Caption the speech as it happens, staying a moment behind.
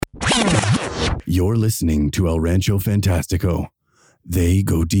You're listening to El Rancho Fantastico. They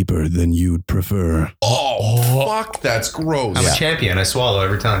go deeper than you'd prefer. Oh, fuck, that's gross. I'm a champion. I swallow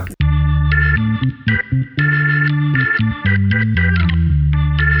every time.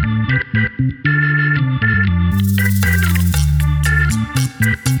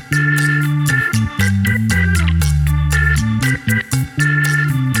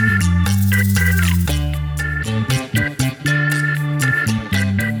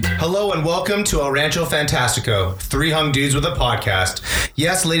 Hello and welcome to El Rancho Fantastico, three hung dudes with a podcast.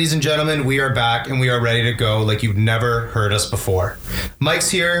 Yes, ladies and gentlemen, we are back and we are ready to go like you've never heard us before. Mike's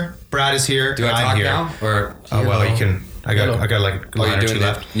here, Brad is here, Do I I'm talk here. Now? Or Well, you can. I got like a line or two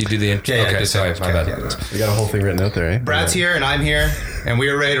left. You do the intro. Yeah, okay, sorry, my bad. You got a whole thing written out there, eh? Brad's here and I'm here, and we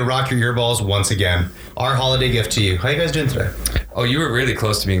are ready to rock your earballs once again. Our holiday gift to you. How you guys doing today? Oh, you were really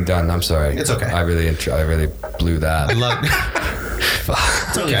close to being done. I'm sorry. It's okay. I really blew that. I love.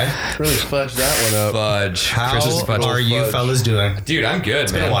 It's okay. Really fudged that one up. Fudge. How Christmas fudge. are you fellas doing? Dude, I'm good.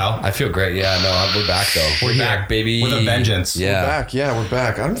 It's been a while. I feel great. Yeah, no, we're back though. We're here. back, baby. With a vengeance. Yeah. We're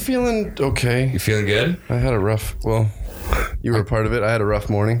back. I'm feeling okay. You feeling good? I had a rough, you were a part of it. I had a rough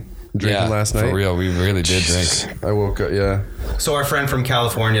morning drinking last night. For real, we really did drink. I woke up, yeah. So our friend from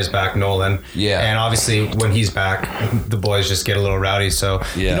California is back, Nolan. Yeah. And obviously when he's back, the boys just get a little rowdy. So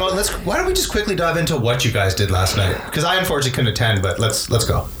yeah. You know what, why don't we just quickly dive into what you guys did last night? Because I unfortunately couldn't attend, but let's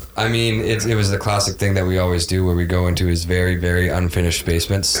go. I mean, it was the classic thing that we always do where we go into his very, very unfinished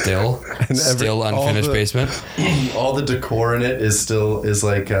basement. Still unfinished basement. All the decor in it is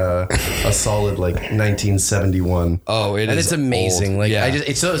like a solid like 1971. Oh, it is. And it's amazing. Old. Like yeah.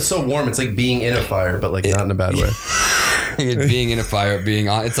 it's so warm. It's like being in a fire, but like not in a bad way. Being in a fire,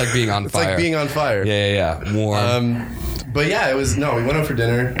 it's like being on fire. It's like being on fire. Yeah. Warm. But yeah, we went out for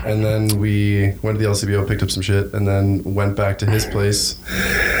dinner and then we went to the LCBO, picked up some shit, and then went back to his place.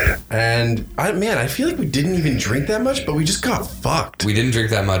 And I feel like we didn't even drink that much, but we just got fucked. We didn't drink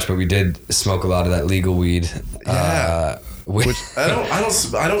that much, but we did smoke a lot of that legal weed. Yeah. Which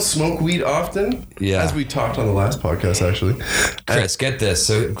I don't smoke weed often. Yeah. As we talked on the last podcast, actually. Chris, get this.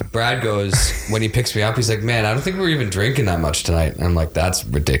 So Brad goes, when he picks me up, he's like, man, I don't think we're even drinking that much tonight. And I'm like, that's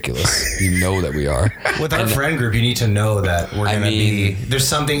ridiculous. You know that we are. With our friend group, you need to know that we're going to be... There's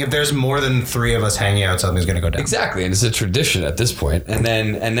something... If there's more than three of us hanging out, something's going to go down. Exactly. And it's a tradition at this point. And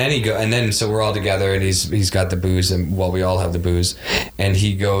then so we're all together and he's got the booze and we all have the booze. And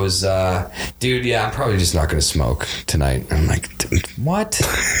he goes, dude, yeah, I'm probably just not going to smoke tonight. I'm like, what?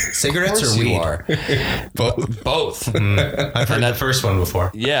 Cigarettes or weed? You are. Both. I've heard that first one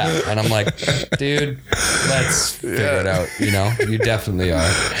before. Yeah. And I'm like, dude, let's figure it out. You know, you definitely are.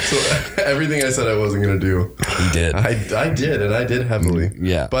 So everything I said I wasn't going to do. You did. I did, and I did heavily.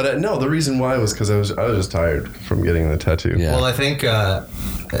 Yeah. But no, the reason why was because I was just tired from getting the tattoo. Yeah. Well, I think,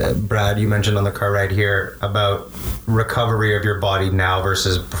 Brad, you mentioned on the car ride here about recovery of your body now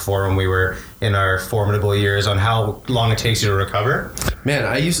versus before when we were in our formidable years on how long it takes you to recover. Man,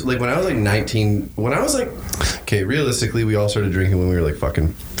 I used to, like when I was like 19, realistically we all started drinking when we were like fucking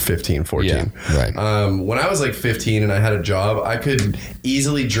 15, 14. Yeah, right. When I was like 15 and I had a job, I could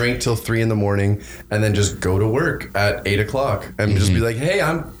easily drink till 3 a.m. and then just go to work at 8 o'clock and just be like, hey,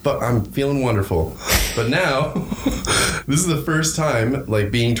 I'm feeling wonderful. But now, this is the first time, like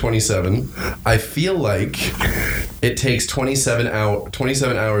being 27, I feel like it takes 27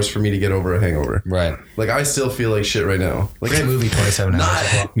 hours for me to get over a hangover. Right. Like I still feel like shit right now. Like Great movie, 27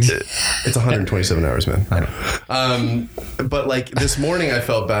 hours. It's 127 hours, man. I know. But like this morning I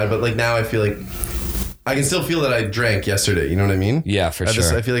felt bad, but like now I feel like I can still feel that I drank yesterday. You know what I mean? Yeah, for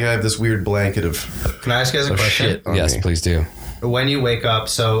sure. I feel like I have this weird blanket of Can I ask you guys a question? shit on Yes, me. please do. When you wake up,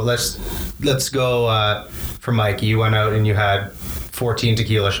 so let's go for Mike. You went out and you had 14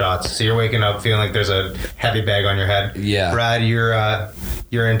 tequila shots. So you're waking up feeling like there's a heavy bag on your head. Yeah. Brad, you're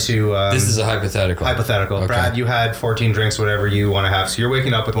into... This is a hypothetical. Hypothetical. Okay. Brad, you had 14 drinks, whatever you want to have. So you're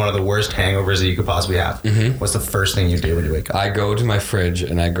waking up with one of the worst hangovers that you could possibly have. Mm-hmm. What's the first thing you do when you wake up? I go to my fridge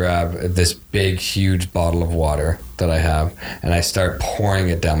and I grab this big, huge bottle of water that I have and I start pouring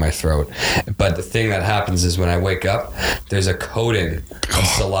it down my throat. But the thing that happens is when I wake up, there's a coating of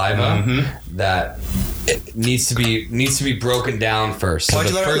saliva that it needs to be broken down first. Why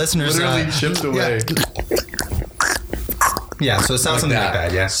don't you let our listeners... literally chipped away. Yeah, so it sounds something like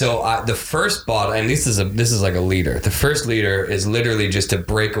that, yeah. So the first bottle, and this is like a liter. The first liter is literally just to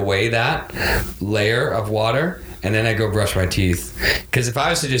break away that layer of water, and then I go brush my teeth. Because if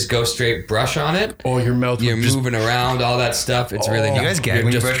I was to just go straight brush on it, your mouth. you're moving around, all that stuff. It's really You not. guys gag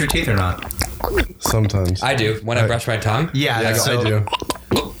when you brush your teeth or not? Sometimes I do when I brush my tongue. Yeah, I do.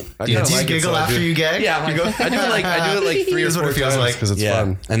 Do you kinda like it, giggle so I after do- you gag? Yeah, You go, I do it like 3 or This is 4 what it feels times like. because it's yeah.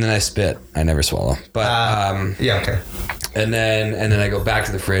 fun. And then I spit. I never swallow. But yeah, okay. and then I go back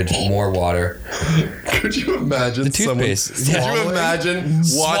to the fridge, more water. Could you imagine toothpaste. Could you imagine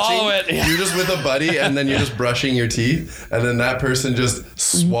Swallow watching? it. You're just with a buddy, and then you're just brushing your teeth, and then that person just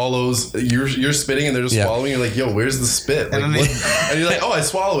swallows. You're spitting, and they're just Yeah. swallowing. You're like, "Yo, where's the spit?" Like, And then and you're like, "Oh, I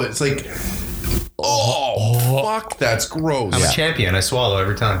swallow it." It's like, oh, fuck, that's gross. I'm a champion. I swallow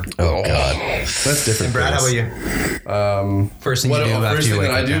every time. Oh God. That's different. And Brad, how about you? First thing you do after First you thing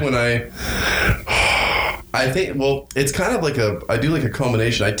wake that I up. do when I think, well, it's kind of like I do like a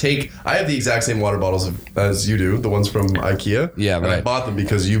culmination. I have the exact same water bottles as you do, the ones from IKEA. Yeah, and I right. bought them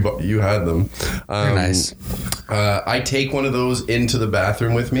because you had them. They're nice. I take one of those into the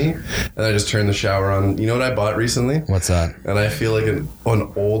bathroom with me, and I just turn the shower on. You know what I bought recently? What's that? And I feel like an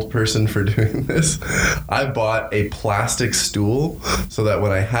old person for doing this. I bought a plastic stool so that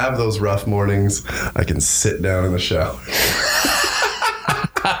when I have those rough mornings, I can sit down in the shower.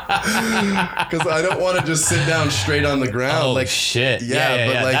 Because I don't want to just sit down straight on the ground. Oh like shit! Yeah,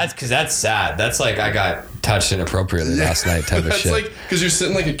 but like that's because that's sad. That's like I got touched inappropriately last night type of that's shit. like because you're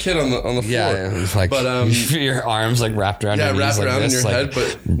sitting like a kid on the floor. Yeah, it's like but your arms like wrapped around your knees wrapped like around this, in your like,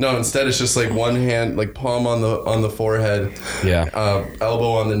 head. But no, instead it's just like one hand, like palm on the forehead. Yeah.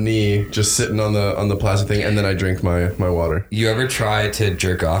 Elbow on the knee, just sitting on the plastic thing, and then I drink my water. You ever try to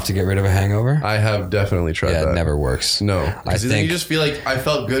jerk off to get rid of a hangover? I have definitely tried that. It never works. No, I because then you think just feel like I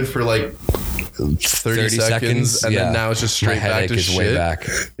felt good for like 30 seconds, and yeah. then now it's just straight My back headache to is shit. way back.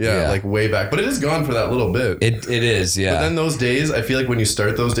 Yeah, like way back. But it is gone for that little bit. It is, yeah. But then those days, I feel like when you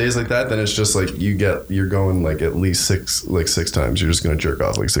start those days like that, then it's just like you're going like at least six times. You're just gonna jerk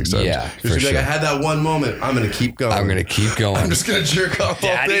off like 6 times. Yeah, You're for just sure. like, I had that one moment. I'm gonna keep going. I'm gonna keep going. I'm just gonna jerk off all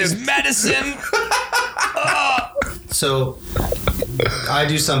Daddy's day. medicine. So I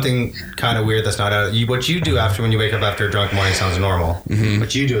do something kind of weird that's not out. What you do after when you wake up after a drunk morning sounds normal.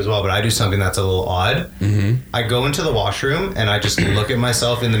 What you do as well, but I do something that's a little odd. I go into the washroom and I just look at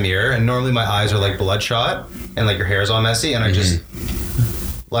myself in the mirror, and normally my eyes are like bloodshot and like your hair's all messy, and I just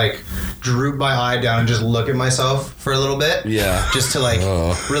like droop my eye down and just look at myself for a little bit. Yeah. Just to like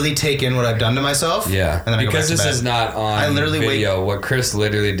really take in what I've done to myself. Yeah. And then I go because back to this bed. is not on I literally video. What Chris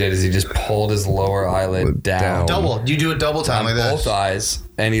literally did is he just pulled his lower eyelid down. double. You do it double time on like both this. eyes,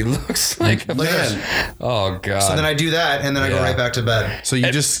 and he looks like a Man. Oh god. So then I do that, and then I go Yeah. right back to bed. So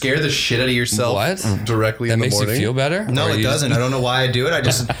you just scare the shit out of yourself What? directly that in the makes morning. you feel better? No, Or it you just- doesn't. I don't know why I do it. I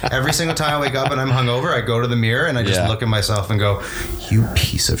just every single time I wake up and I'm hungover, I go to the mirror and I just Yeah. look at myself and go, "You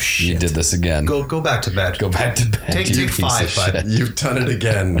piece of shit." You did this again. Go back to bed. Go back to bed. Take you piece 5, of bud. shit. You've done it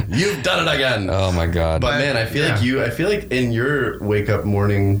again. You've done it again. Oh my god. But man, I feel Yeah. I feel like in your wake up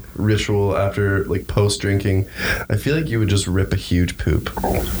morning ritual after like post drinking, I feel like you would just rip a huge poop.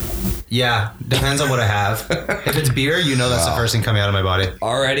 Yeah, depends on what I have. If it's beer, you know that's the first thing coming out of my body.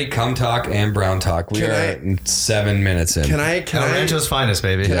 Already cum talk and brown talk. We Can are 7 minutes in. Can I Rancho's finest,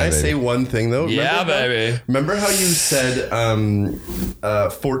 baby. Can I baby. say one thing though? Yeah, baby. Remember how you said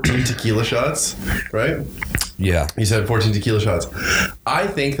 14 tequila shots, right? Yeah. You said 14 tequila shots. I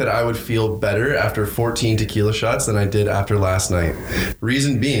think that I would feel better after 14 tequila shots than I did after last night.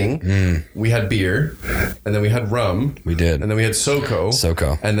 Reason being, we had beer, and then we had rum. We did. And then we had SoCo.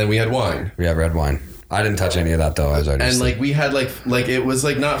 And then we had wine. We have red wine. I didn't touch any of that though. I was already And asleep. like we had like it was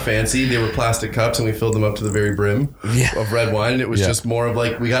like not fancy. They were plastic cups, and we filled them up to the very brim of red wine. And it was Yeah. just more of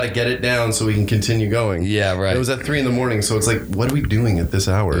like we got to get it down so we can continue going. Yeah, right. And it was at 3 a.m, so it's like, what are we doing at this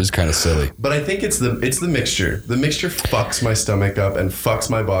hour? It was kind of silly. But I think it's the mixture. The mixture fucks my stomach up and fucks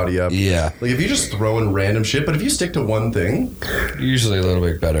my body up. Yeah. Like if you just throw in random shit, but if you stick to one thing, Usually a little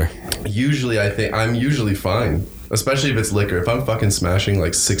bit better. usually I think I'm usually fine. Especially if it's liquor. If I'm fucking smashing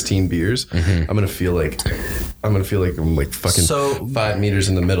like 16 beers, I'm gonna feel like I'm like fucking So- 5 meters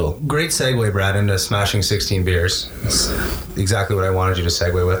in the middle. Great segue, Brad, into smashing 16 beers. That's exactly what I wanted you to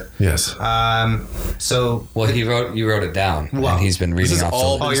segue with. Yes. So, Well, you wrote it down, Wow. and he's been This reading is off.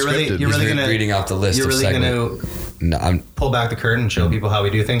 all the, oh, you're really, scripted. you're he's really been gonna reading off the list. You're of really segment. gonna No, I'm pull back the curtain and show people how we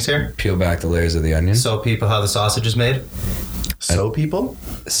do things here. peel back the layers of the onion. Show people how the sausage is made. So people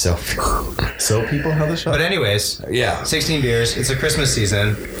how the shot. But anyways, yeah, 16 beers. It's a Christmas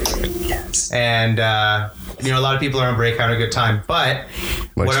season, and a lot of people are on break having a good time. But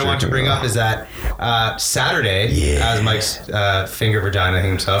what I want to bring up is that Saturday, as Mike's finger vagina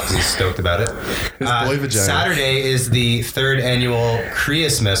himself, 'cause he's stoked about it. His boy vagina. Saturday is the 3rd annual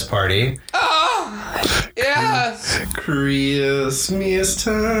Christmas party. yes. Christmas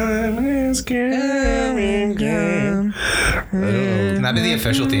time is coming again. I don't know. Can that be the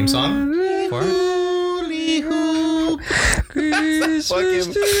official theme song? For it? Christmas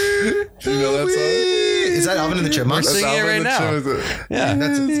fucking- tree. Do you know that song? Is that Alvin and the Chipmunks? We're singing it right now. Yeah.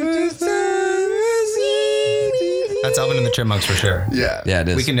 That's Alvin and the Chipmunks for sure. Yeah. Yeah, it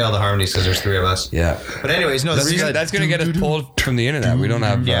is. We can nail the harmonies because there's 3 of us. Yeah. But anyways, no, the reason That's going to get us pulled from the internet. We don't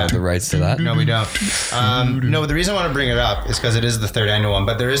have Yeah. the rights to that. No, we don't. No, the reason I want to bring it up is because it is the 3rd annual one,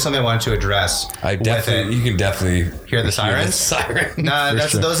 but there is something I wanted to address. You can definitely Hear the sirens? Siren.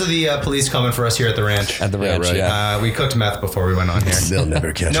 Those are the police coming for us here at the ranch. At the ranch, right. yeah. We cooked meth before we went on here. They'll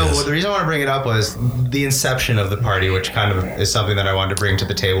never catch No, us. well, the reason I want to bring it up was the inception of the party, which kind of is something that I wanted to bring to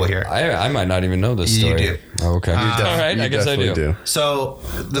the table here. I might not even know this You story. do. Oh, okay. All right, You I guess I definitely do. So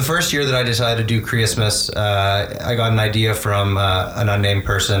the first year that I decided to do Christmas, I got an idea from an unnamed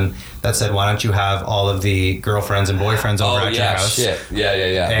person that said, "Why don't you have all of the girlfriends and boyfriends over Oh, at your yeah, house?" shit. Yeah.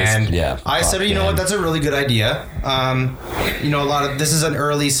 And I said, Fuck, you know man. what, that's a really good idea. This is an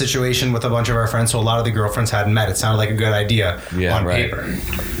early situation with a bunch of our friends, so a lot of the girlfriends hadn't met. It sounded like a good idea on right. paper.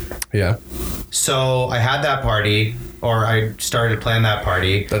 Yeah. So I had that party, or I started planning that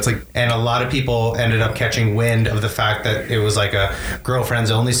party. That's like, And a lot of people ended up catching wind of the fact that it was like a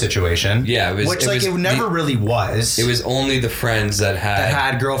girlfriends only situation. Yeah, it never really was. It was only the friends that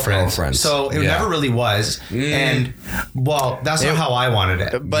had girlfriends. girlfriends. So it never really was. And well, that's not how I wanted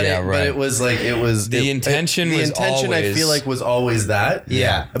it. but Yeah, it, right. but it was like The intention the was intention I always- feel like was always that.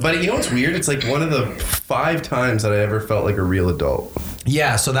 Yeah. But you know what's weird? It's like one of the 5 times that I ever felt like a real adult.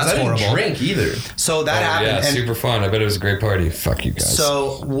 Yeah, so that's I didn't horrible. drink either. So that happened. Yeah, and super fun. I bet it was a great party. Fuck you guys.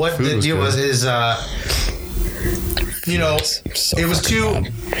 so what Food the was deal good. was is So it was fucking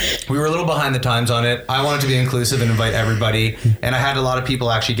too. bad. We were a little behind the times on it. I wanted to be inclusive and invite everybody, and I had a lot of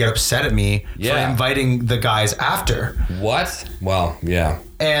people actually get upset at me for Yeah. inviting the guys after. What? Well, yeah.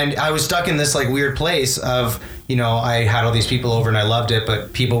 And I was stuck in this like weird place of, I had all these people over and I loved it,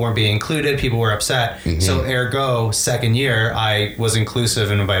 but people weren't being included. People were upset. Mm-hmm. So ergo, second year, I was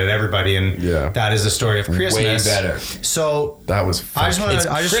inclusive and invited everybody, and Yeah. that is the story of Christmas. Way better. So That was I just want It's to.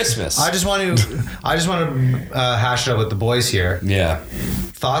 Christmas. I just want to hash it out with the boys here. Yeah.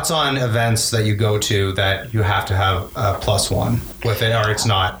 Thoughts on events that you go to that you have to have a +1 with it, or it's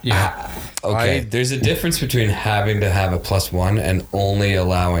not. Okay. There's a difference between having to have a +1 and only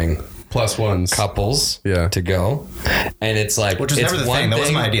allowing +1s. couples Yeah. to go. And it's like, Which was it's never the one thing. That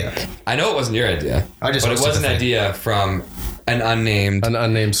wasn't my idea. I know it wasn't your idea. I just but it hosted was the an thing. idea from an unnamed. An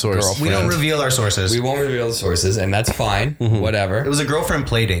unnamed source. Girlfriend. We don't reveal our sources. We won't reveal the sources, and that's fine. Whatever. It was a girlfriend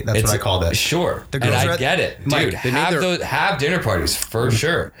play date. That's what I called it. Sure, The and girls are I at- get it, Mike, dude. they made Have dinner parties for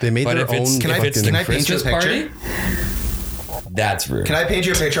sure. They made but their if it's, own if fucking it's Can I paint you a Christmas picture? party, that's rude. Can I paint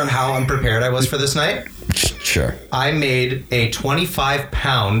you a picture on how unprepared I was for this night? Sure, I made a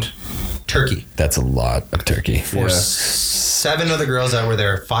 25-pound turkey that's a lot of turkey. for 7 of the girls that were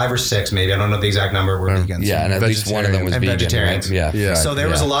there. 5 or 6, maybe. I don't know the exact number. Were vegans. Yeah, and at least one of them was And vegan, vegetarians. right? Yeah, Yeah. So there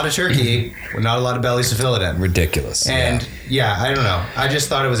was a lot of turkey, with not a lot of bellies to fill it in. ridiculous. And I don't know. I just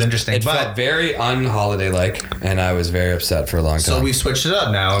thought it was interesting. it but felt very un-holiday like, and I was very upset for a long time. so we've switched it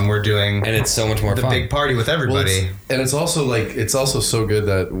up now, and we're doing and it's so much more the fun. big party with everybody. It's also so good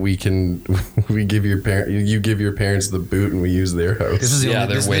that we give your you give your parents the boot and we use their house. This is the Yeah, only,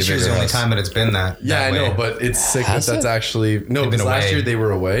 they're this, way this year's the bigger only house. time that it's been that. Yeah, that I know, way. but it's sick Has that that's it? actually no. been Because last away. year they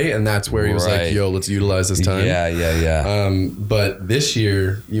were away, and that's where he was Right. like, "Yo, let's utilize this time." Yeah. But this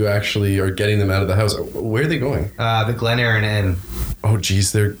year you actually are getting them out of the house. Where are they going? The Glen Erin Inn. Oh,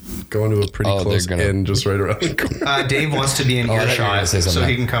 geez, they're going to a pretty Oh, they're close gonna- inn just right around the corner. Dave wants to be in Oh, I thought you were earshot, gonna say so something.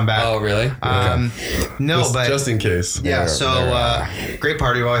 he can come back. Oh, really? No, but just in case. yeah. So great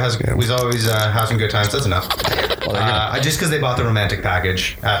party. We always have some good times. That's enough. Just because they bought the romantic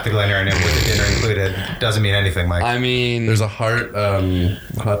package at the Glen Erin Inn with the dinner included doesn't mean anything, Mike. I mean, There's a hot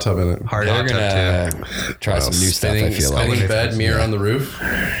tub in it. Hard they're hot tub, gonna try some new stuff. I feel like. spinning bed, mirror on the roof.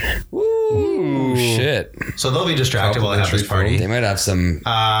 Ooh, shit! So they'll be distracted while I have this They party. might have some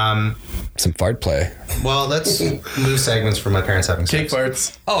fart play. Well, let's move segments for my parents having Cake sex.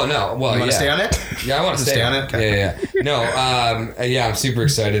 farts. Oh no! Well, You want to yeah. stay on it? Yeah, I want to stay on it? Okay. Yeah. No, yeah, I'm super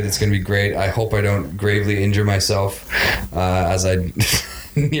excited. It's gonna be great. I hope I don't gravely injure myself, as I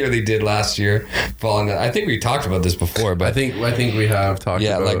nearly did last year. Falling. I think we talked about this before, but I think we have talked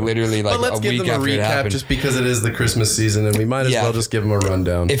yeah, about like literally like but let's a give week them a after it recap happened. just because it is the Christmas season and we might as Yeah. well just give them a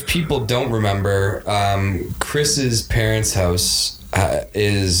rundown. If people don't remember, Chris's parents' house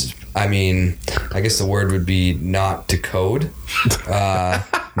is, I mean, I guess the word would be not to code.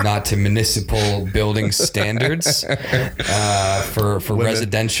 not to municipal building standards for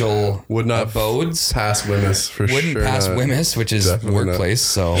residential would not abodes. Pass WHMIS for sure. Wouldn't pass not. WHMIS, which is Definitely workplace.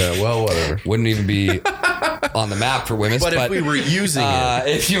 So Yeah, well, whatever. wouldn't even be on the map for WHMIS. But if we were using it,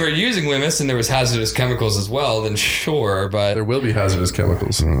 if you were using WHMIS and there was hazardous chemicals as well, then sure. But there will be hazardous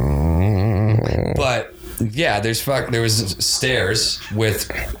chemicals. But yeah, there was stairs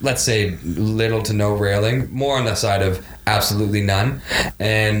with, let's say, little to no railing, more on the side of absolutely none,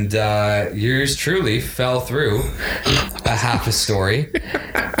 and yours truly fell through a half a story.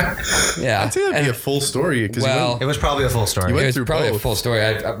 Yeah, I'd say that'd be a full story. Well, It was probably a full story. You went it was through probably both. a full story.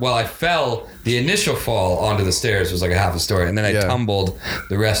 I fell. The initial fall onto the stairs was like a half a story, and then I tumbled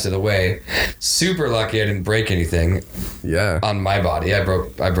the rest of the way. Super lucky I didn't break anything on my body. I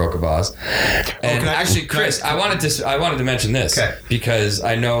broke a vase. And actually, Chris, I wanted to mention this because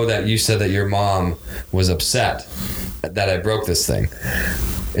I know that you said that your mom was upset that I broke this thing.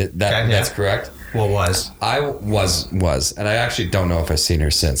 That's correct. What was? I was, and I actually don't know if I've seen her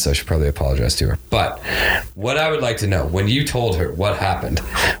since, so I should probably apologize to her. But what I would like to know, when you told her what happened,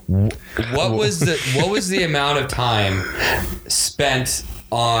 what was the amount of time spent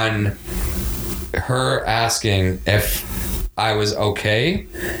on her asking if I was okay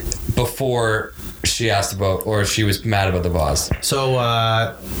before she asked about, or she was mad about the vase? So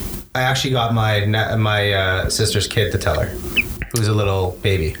I actually got my sister's kid to tell her, who's a little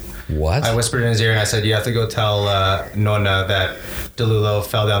baby. What? I whispered in his ear and I said, you have to go tell Nonna that DeLulo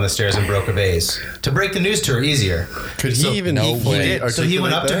fell down the stairs and broke a vase. To break the news to her easier. Could he even? No way. So he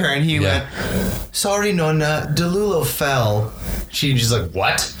went up to her and he went, sorry, Nonna, DeLulo fell. She's like,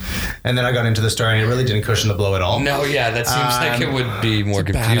 what? And then I got into the story and it really didn't cushion the blow at all. No, yeah, that seems like it would be more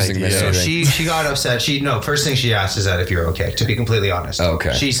confusing than idea. So anything. she got upset. First thing she asked is that if you're okay, to be completely honest.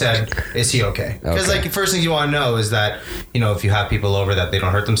 Okay. She said, is he okay? Because Okay. like the first thing you want to know is that, if you have people over that they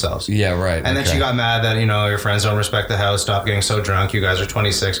don't hurt themselves. Yeah, right. And then she got mad that, your friends don't respect the house, stop getting so drunk, you guys are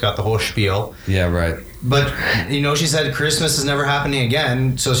 26, got the whole spiel. Yeah, right. But, she said Christmas is never happening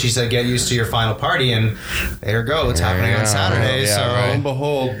again. So she said, get used to your final party. And there you go. It's happening on Saturday. Yeah, so right. Lo and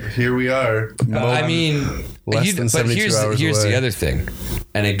behold, here we are. I mean, Less than 72 hours here's away. the other thing.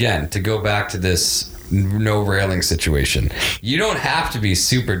 And again, to go back to this no railing situation, you don't have to be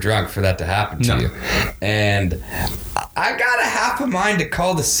super drunk for that to happen to you. And I got a half a mind to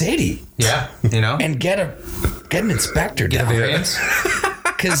call the city. Yeah, And get an inspector Get a down. variance.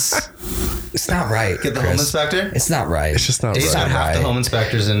 Because it's not right. Get the Chris. home inspector. It's not right. It's just not He's right. got half the home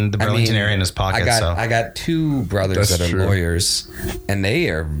inspectors in the Burlington area in his pocket. I got two brothers That's that are true. lawyers, and they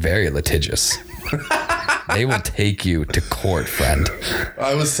are very litigious. They will take you to court, friend.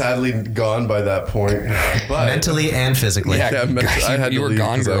 I was sadly gone by that point, but mentally and physically. Yeah, I had you to were leave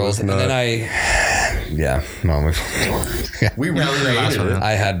gone, 'cause I girls, was and not. then we recreated it.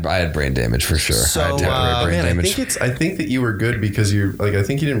 I had brain damage for sure. So, I had temporary brain Man, damage. I think that you were good because I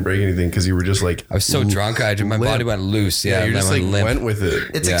think you didn't break anything because you were just like I was so drunk, my body went loose. Yeah, you and just I like went limp. went with it.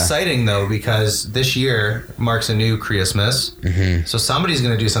 It's Yeah. exciting though because this year marks a new Christmas. So somebody's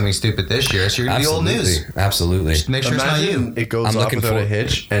going to do something stupid this year. So you're going to be old news. Absolutely. Just make sure it's not Imagine you. it goes I'm off looking without a for-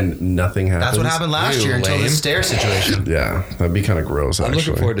 hitch and nothing happens. That's what happened last Ew, year until lame. this stair situation. Yeah, that'd be kind of gross. I'm Actually,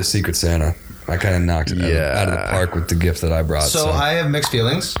 looking forward to Secret Santa. I kind of knocked it out of the park with the gift that I brought. So I have mixed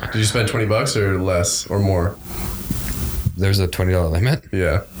feelings. Did you spend $20 or less or more? There's a $20 limit.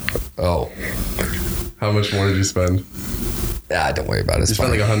 Yeah. Oh, How much more did you spend? don't worry about it. It's You spent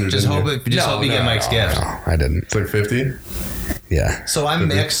fine. like 100. Just didn't hope you? you get Mike's gift. No, I didn't. It's like 50. Yeah. So I'm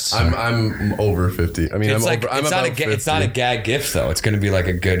mixed. I'm over 50. I mean, It's I'm like over. I'm it's not about 50. it's not a gag gift though. It's going to be like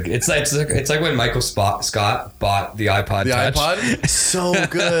a good. It's like when Michael Scott bought the iPod The Touch. iPod, so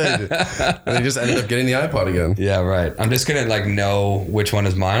good. And he just ended up getting the iPod again. Yeah, right. I'm just gonna know which one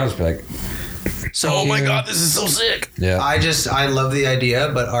is mine. I'll just be like, Oh my god, this is so sick. yeah. I love the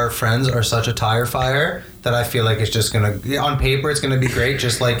idea, but our friends are such a tire fire that I feel like it's just gonna, on paper, it's gonna be great,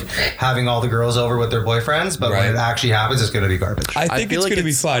 just like having all the girls over with their boyfriends. But when Right. it actually happens, it's gonna be garbage. I think feel it's like gonna be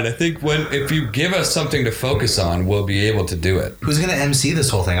it's- fine. I think if you give us something to focus on, we'll be able to do it. Who's gonna MC this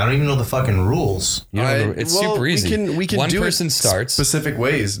whole thing? I don't even know the fucking rules. You know, it's super easy. We can One do person it starts. specific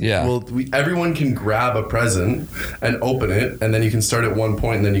ways. Yeah. Well, everyone can grab a present and open it, and then you can start at one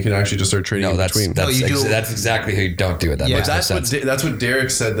point, and then you can actually just start trading No, in that's between. that's exactly how you don't do it. That Yeah, makes no That's what sense. that's what Derek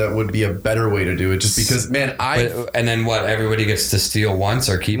said. That would be a better way to do it. Just because, man, And then what? Everybody gets to steal once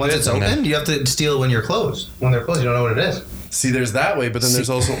or keep Once it. it's and open, then- you have to steal it when you're closed. When they're closed, you don't know what it is. See, there's that way, but then there's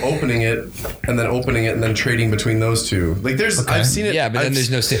also opening it and then trading between those two. Like there's, I've seen it. Yeah, but then there's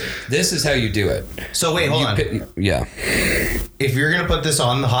no. This is how you do it. So wait, hold on. Yeah. If you're gonna put this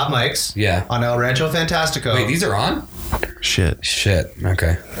on the hot mics, on El Rancho Fantastico. Wait, these are on? Shit.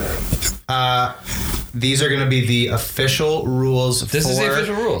 Okay. These are going to be the official rules. This is the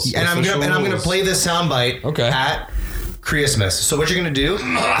official rules. And I'm going to play this soundbite at Christmas. So what you're going to do,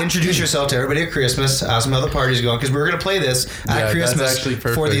 introduce yourself to everybody at Christmas, ask them how the party's going, because we're going to play this at Christmas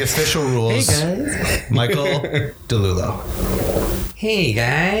for the official rules. Hey guys. Michael DeLulo. Hey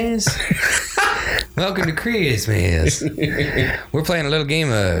guys. Welcome to Christmas. We're playing a little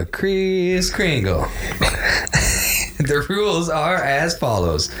game of Kris Kringle. The rules are as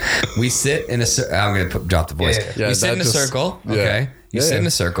follows. We sit in a circle. I'm going to drop the voice. We sit in a circle. Okay. You sit in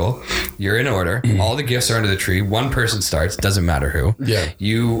a circle. You're in order. All the gifts are under the tree. One person starts. Doesn't matter who. Yeah.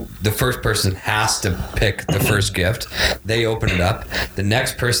 The first person has to pick the first gift. They open it up. The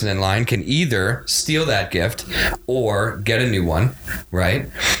next person in line can either steal that gift or get a new one, right?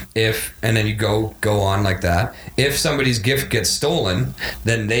 And then you go on like that. If somebody's gift gets stolen,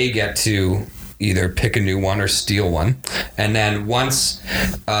 then they get to either pick a new one or steal one. And then once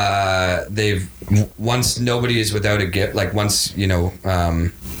nobody is without a gift, like once,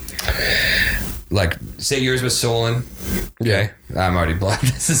 like say yours was stolen. Okay. I'm already blind.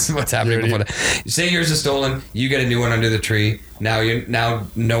 This is what's happening before that. Say yours is stolen. You get a new one under the tree. Now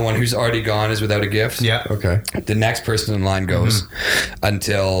no one who's already gone is without a gift. Yeah. Okay. The next person in line goes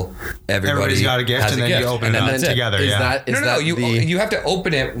until everybody's got a gift, and then you open it up together. You have to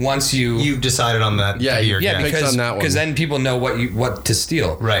open it once you've decided on that. Yeah, because then people know what to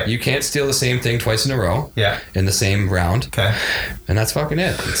steal. Right. You can't steal the same thing twice in a row. Yeah. In the same round. Okay. And that's fucking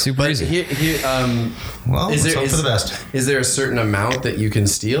it. It's super easy. Let's hope for the best. Is there a certain amount that you can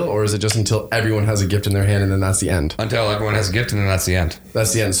steal, or is it just until everyone has a gift in their hand and then that's the end? Until everyone has a gift and then that's the end.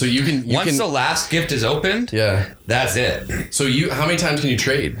 That's the end. So you can once the last gift is opened, that's it. So how many times can you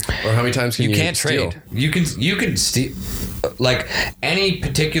trade, or how many times can you can't steal? Trade. You can steal like any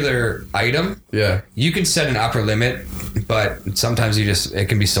particular item. Yeah. You can set an upper limit, but sometimes it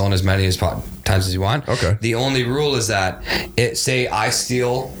can be stolen as many times as you want. Okay. The only rule is that say I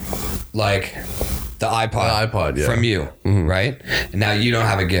steal like the iPod from you, right? And now you don't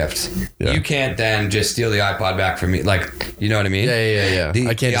have a gift. Yeah. You can't then just steal the iPod back from me. Like, you know what I mean? Yeah. The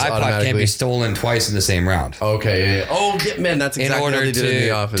iPod can't be stolen twice in the same round. Okay, yeah. Oh, man, that's exactly what they did in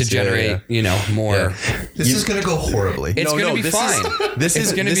the office. To generate, more. This is going to go horribly. It's going to be fine. This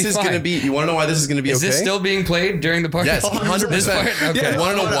is going to be, you want to know why this is going to be okay? Is this still being played during the party? Yes, 100%. Okay. You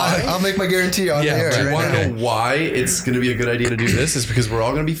want to know why? I'll make my guarantee on the air. Do you want to know why it's going to be a good idea to do this? Is because we're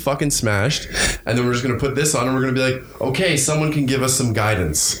all going to be fucking smashed, and then we're just going to put this on, and we're going to be like, okay, someone can give us some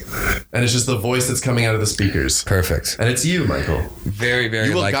guidance. And it's just the voice that's coming out of the speakers. Perfect. And it's you, Michael. Very, very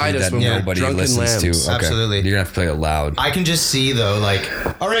you will likely guide us that when nobody listens lambs. to. Okay. Absolutely. You're going to have to play it loud. I can just see, though, like,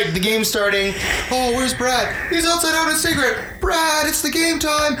 all right, the game's starting. Oh, where's Brad? He's outside out in secret. Brad, it's the game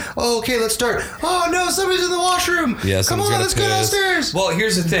time. Oh, okay, let's start. Oh, no, somebody's in the washroom. Yeah, come on, let's go downstairs. Well,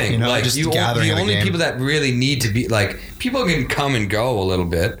 here's the thing. The only people that really need to be, like, people can come and go a little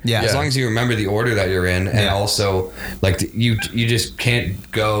bit. Yeah. As long as you remember the order that you're in. And also, like, you just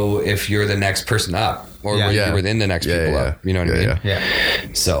can't go if you're the next person up. Or you're within the next people up. You know what I mean? Yeah.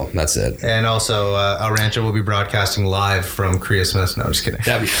 So, that's it. And also, El Rancho will be broadcasting live from Christmas. No, I'm just kidding.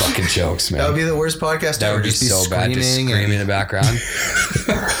 That'd be fucking jokes, man. That would be the worst podcast that ever. Would be so bad. Just screaming in the background.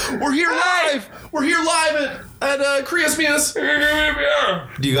 We're here live! We're here live at Christmas. Do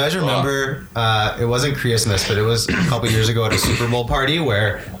you guys remember, it wasn't Christmas, but it was a couple years ago at a Super Bowl party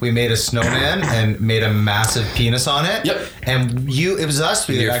where we made a snowman and made a massive penis on it? Yep. And it was us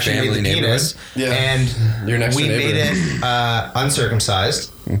who actually made the penis. Yeah. And we made it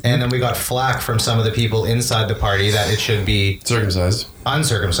uncircumcised. And then we got flack from some of the people inside the party that it should be circumcised.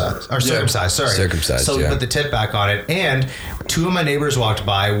 Uncircumcised. Or circumcised, sorry. Circumcised, so we put the tit back on it. And two of my neighbors walked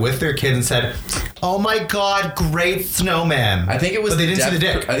by with their kid and said, "Oh my God, great snowman." I think it was but they didn't see the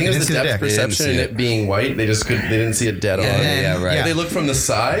dick. I think it was the depth perception and it being white. They didn't see it dead on. Yeah, right. If they looked from the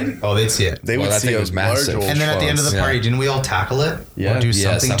side, they'd see it. They would see it was massive. Large and then at the end of the party, didn't we all tackle it? Yeah. Or do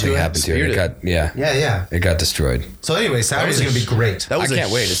something to it? Happened to it. It got destroyed. So anyway, Saturday's going to be great. I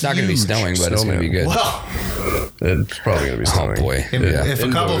can't wait. It's not going to be snowing, but it's going to be good. Well, it's probably going to be snowing. Oh boy. If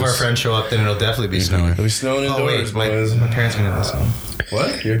a couple of our friends show up, then it'll definitely be snowing. It'll be snowing indoors, boys. My parents are going to listen.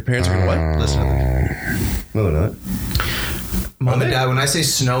 What? Your parents are going to what? Listen to them. No, they're not. Mom and Dad, when I say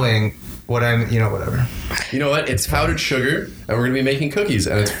snowing, whatever. You know what? It's powdered sugar, and we're going to be making cookies,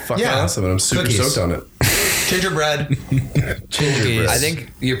 and it's fucking awesome, and I'm super stoked on it. Gingerbread. I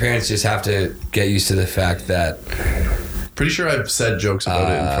think your parents just have to get used to the fact that Pretty sure I've said jokes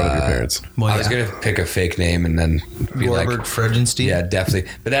about it in front of your parents. Well, I was going to pick a fake name and then be like, Robert Fredenstein. yeah, definitely.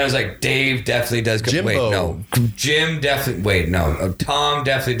 But then I was like, Dave definitely does. Jimbo. Wait, no. Jim definitely. Wait, no. Tom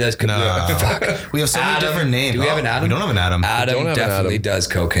definitely does. No. Fuck. We have so many Adam. different names. Do we have an Adam? We don't have an Adam. Adam don't have an definitely Adam. does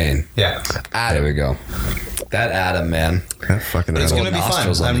cocaine. Yeah. There we go. That Adam, man. That fucking It's Adam. going to be fun.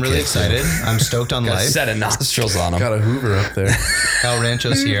 nostrils on I'm the really kid. excited. I'm stoked on Got a life. set of nostrils on him. Got a Hoover up there. El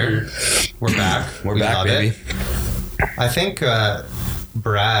Rancho's here. We're back. We're We back, love baby. it. I think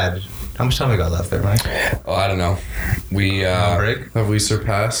Brad. How much time we got left there, Mike? Oh, I don't know. We Break. Have we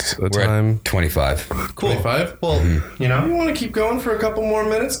surpassed the we're time? at 25. Cool. 25? Well, you know. You want to keep going for a couple more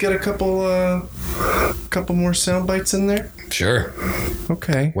minutes? Get a couple more sound bites in there? Sure.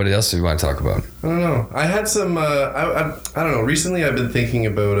 Okay. What else do we want to talk about? I don't know. I had some. I don't know. Recently, I've been thinking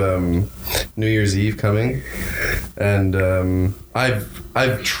about New Year's Eve coming, and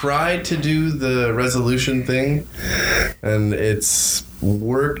I've tried to do the resolution thing, and it's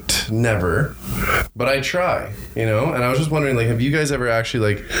worked never, but I try, you know. And I was just wondering, like, have you guys ever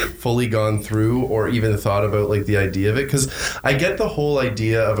actually like fully gone through or even thought about like the idea of it? Because I get the whole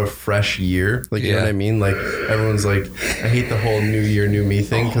idea of a fresh year, like, you know what I mean? Like, everyone's like, I hate the whole New Year, New Me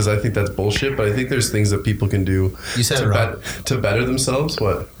thing because I think that's bullshit. But I think there's things that people can do You said it wrong. to better themselves.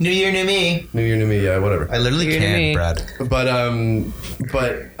 What? New Year, new me. New Year, New Me, yeah, whatever. I literally can't, Brad.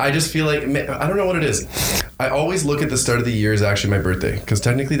 But I just feel like, I don't know what it is. I always look at the start of the year as actually my birthday, because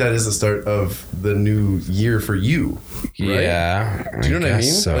technically that is the start of the new year for you, right? Yeah. Do you know what I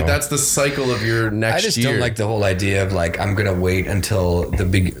mean? So. Like, that's the cycle of your next year. I just don't like the whole idea of like, I'm gonna wait until the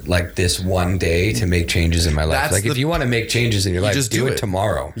big, like this one day to make changes in my life. That's Like, if you want to make changes in your life, just do do it it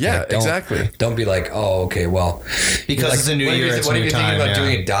tomorrow. Yeah, Like, don't- exactly. Don't be like, oh, okay, well, Because like, it's a new what if year, you're- it's what a if new you're thinking time, about yeah.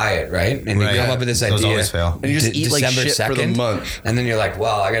 doing a diet, right? And Right. you come up with this Those idea. always fail. And you just eat like December shit for the month. and then you're like,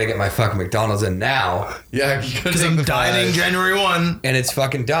 well, I gotta get my fucking McDonald's in now, Yeah, Because I'm dieting January 1. and it's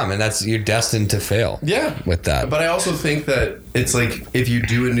fucking dumb, and that's you're destined to fail. Yeah. with that. But I also think that it's like, if you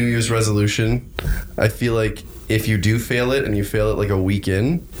do a New Year's resolution, I feel like if you do fail it and you fail it like a week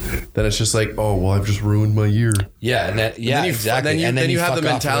in, then it's just like, oh, well, I've just ruined my year. yeah, and that, yeah, Then you, exactly. Then you have fuck the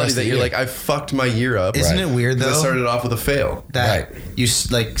off mentality rest that of the you're year. like, I fucked my year up. Isn't it weird, Because I though? started off with a fail. That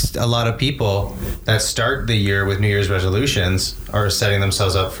Right. like a lot of people that start the year with New Year's resolutions are setting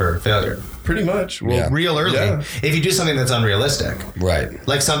themselves up for failure Pretty much. Well, Yeah. real early. Yeah. If you do something that's unrealistic, right.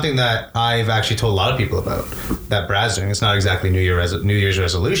 like something that I've actually told a lot of people about that Brad's doing. It's not exactly New Year's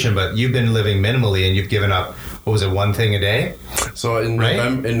resolution, but you've been living minimally and you've given up, what was it, one thing a day? So in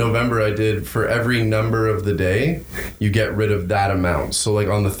Right? November, I did, for every number of the day, you get rid of that amount. So like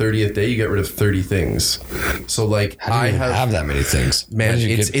on the 30th day, you get rid of 30 things. So like How do you even have that many things? Man, How did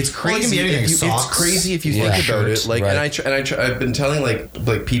you it's get- it's Well, it can crazy. be anything, It's socks, crazy if you yeah, think about shirts, it. Like, right. I've been telling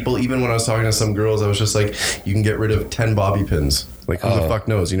like people, even when I was talking to some girls, I was just like, you can get rid of 10 bobby pins. Like, who the fuck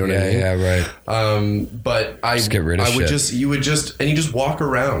knows? You know what I mean? Yeah, right. But I Just get rid of shit. you would just walk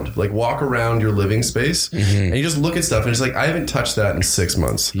around your living space, and you just look at stuff, and it's like, I haven't touched that in 6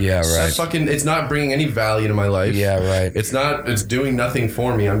 months. Yeah, right. It's not bringing any value to my life. Yeah, right. It's doing nothing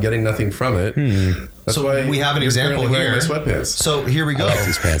for me. I'm getting nothing from it. That's So why we have an you're example currently wearing here. my sweatpants. So here we go. I like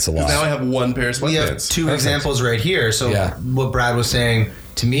these pants a lot. Now I have one pair of sweatpants. We have two examples right here. So Yeah. what Brad was saying,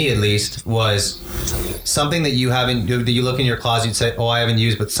 to me at least, was something that you haven't, that you look in your closet, you'd say, oh, I haven't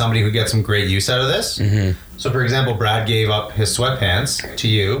used, but somebody who gets some great use out of this. Mm-hmm. So for example, Brad gave up his sweatpants to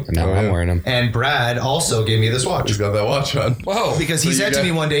you, And now Oh, I'm yeah. wearing them. and Brad also gave me this watch. He's got that watch on. Whoa. Because he So you said to got-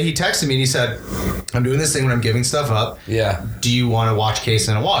 me one day, he texted me and he said, I'm doing this thing when I'm giving stuff up. Yeah. Do you want a watch case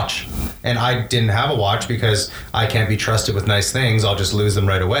and a watch? And I didn't have a watch because I can't be trusted with nice things. I'll just lose them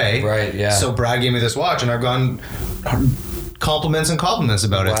right away. Right, yeah. So Brad gave me this watch and I've gone compliments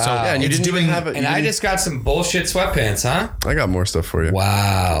about it. So Wow. Yeah, and you it's didn't doing, even have it. And I just got some bullshit sweatpants, huh? I got more stuff for you.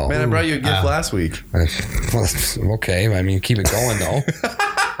 Wow. Man, I brought you a gift last week. Okay, I mean, keep it going though.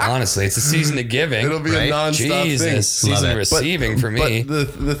 Honestly, it's a season of giving. It'll be Right? a non-stop Jesus, thing. season it. of receiving for me.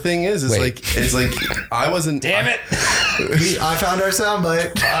 But the thing is Wait. it's like I wasn't. Damn it! I found our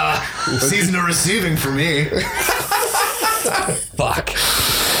soundbite. Season of receiving for me. Fuck.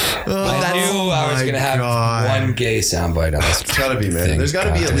 I knew I was gonna have one gay soundbite on this. It's gotta be, man. thing. There's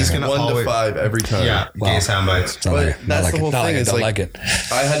gotta be at least damn it. 1 to 5 every time. Yeah, Wow. gay soundbites. Not But like- not that's like the it. whole Not thing. like it. Is Don't like, like it.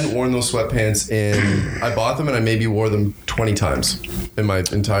 I hadn't worn those sweatpants in. I bought them and I maybe wore them 20 times in my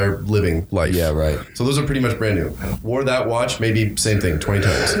entire living life. Yeah, right. So those are pretty much brand new. Wore that watch, maybe same thing, 20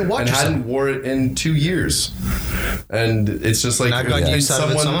 times, watch and yourself. hadn't wore it in 2 years. And it's just like, And I've gotten can use out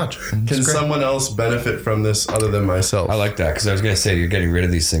of it so much. Can It's great. someone else benefit from this other than myself? I like that because I was gonna say you're getting rid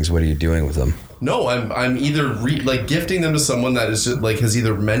of these things. What are you doing with them? No, I'm either gifting them to someone that is just like has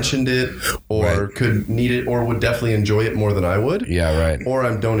either mentioned it or could need it or would definitely enjoy it more than I would. Yeah, right. Or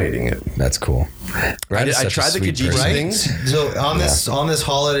I'm donating it. That's cool. I tried the Kijiji things. So on this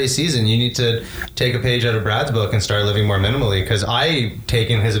holiday season, you need to take a page out of Brad's book and start living more minimally. Because I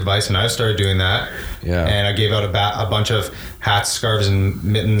taken his advice and I've started doing that. Yeah. And I gave out a bunch of hats, scarves, and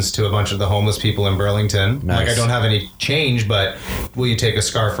mittens to a bunch of the homeless people in Burlington. Nice. Like, I don't have any change, but will you take a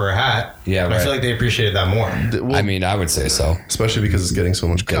scarf or a hat? Yeah, and right. I feel like they appreciated that more. Well, I mean, I would say so. especially because it's getting so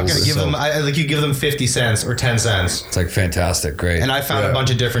much I'm colder. gonna give them, you give them 50 cents or 10 cents. It's like fantastic, great. And I found a bunch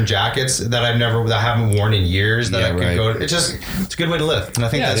of different jackets that I haven't worn in years that I could go. It's a good way to live, and I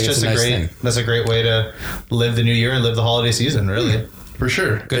think that's just that's a great way to live the new year and live the holiday season. Really, For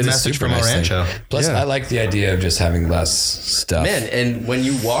sure. good message from our Rancho. Plus, I like the idea of just having less stuff. Man, and when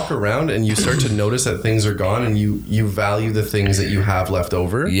you walk around and you start to notice that things are gone and you value the things that you have left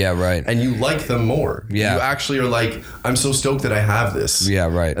over. Yeah, right. And you like them more. Yeah. You actually are like, I'm so stoked that I have this. Yeah,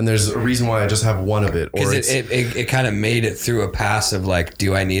 right. And there's a reason why I just have one of it. Or Because it kind of made it through a pass of like,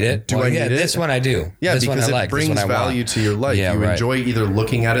 do I need it? Do I need it? This one I do. Yeah, this because one I like. it brings this one I value want. to your life. Yeah, you right. enjoy either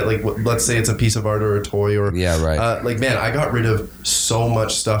looking at it, like let's say it's a piece of art or a toy, or Yeah, right. like man, I got rid of so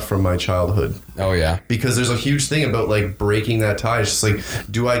much stuff from my childhood Oh, yeah. because there's a huge thing about like breaking that tie. It's just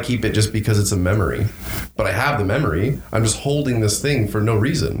like, do I keep it just because it's a memory? But I have the memory. I'm just holding this thing for no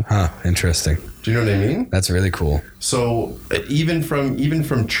reason. Huh, interesting. Do you know what I mean? That's really cool. So even from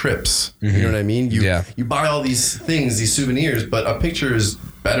trips, you know what I mean? You buy all these things, these souvenirs, but a picture is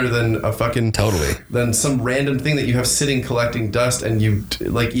better than a fucking than some random thing that you have sitting collecting dust, and you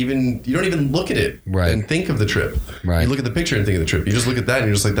don't even look at it and think of the trip. Right. You look at the picture and think of the trip. You just look at that and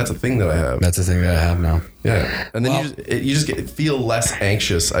you're just like, that's a thing that I have. That's the thing that I have now. Yeah. And then you just feel less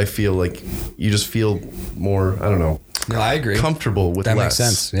anxious. I feel like you just feel more, I don't know. No, I agree. Comfortable with that less. makes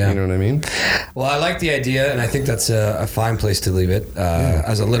sense. Yeah. You know what I mean? Well, I like the idea, and I think that's a fine place to leave it.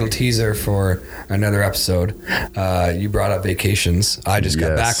 As a little teaser for another episode, you brought up vacations. I just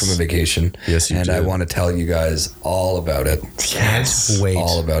got back from a vacation. Yes, you and did. I want to tell you guys all about it. Can't wait.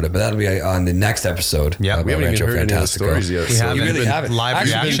 All about it. But that'll be on the next episode. Yeah, of we haven't Rancho even heard any of the Fantastico. stories yet. We so haven't. You really Been haven't. live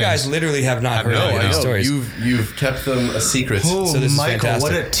Actually, reactions. you guys literally have not heard any of these stories. You've kept them a secret. Oh, So this is Michael,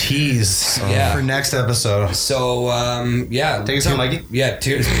 fantastic. what a tease Yeah. for next episode. So, Take us home, Mikey. Yeah,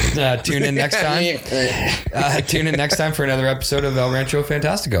 tune in next time. Tune in next time for another episode of El Rancho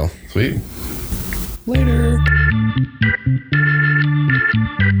Fantastico. Sweet. Later.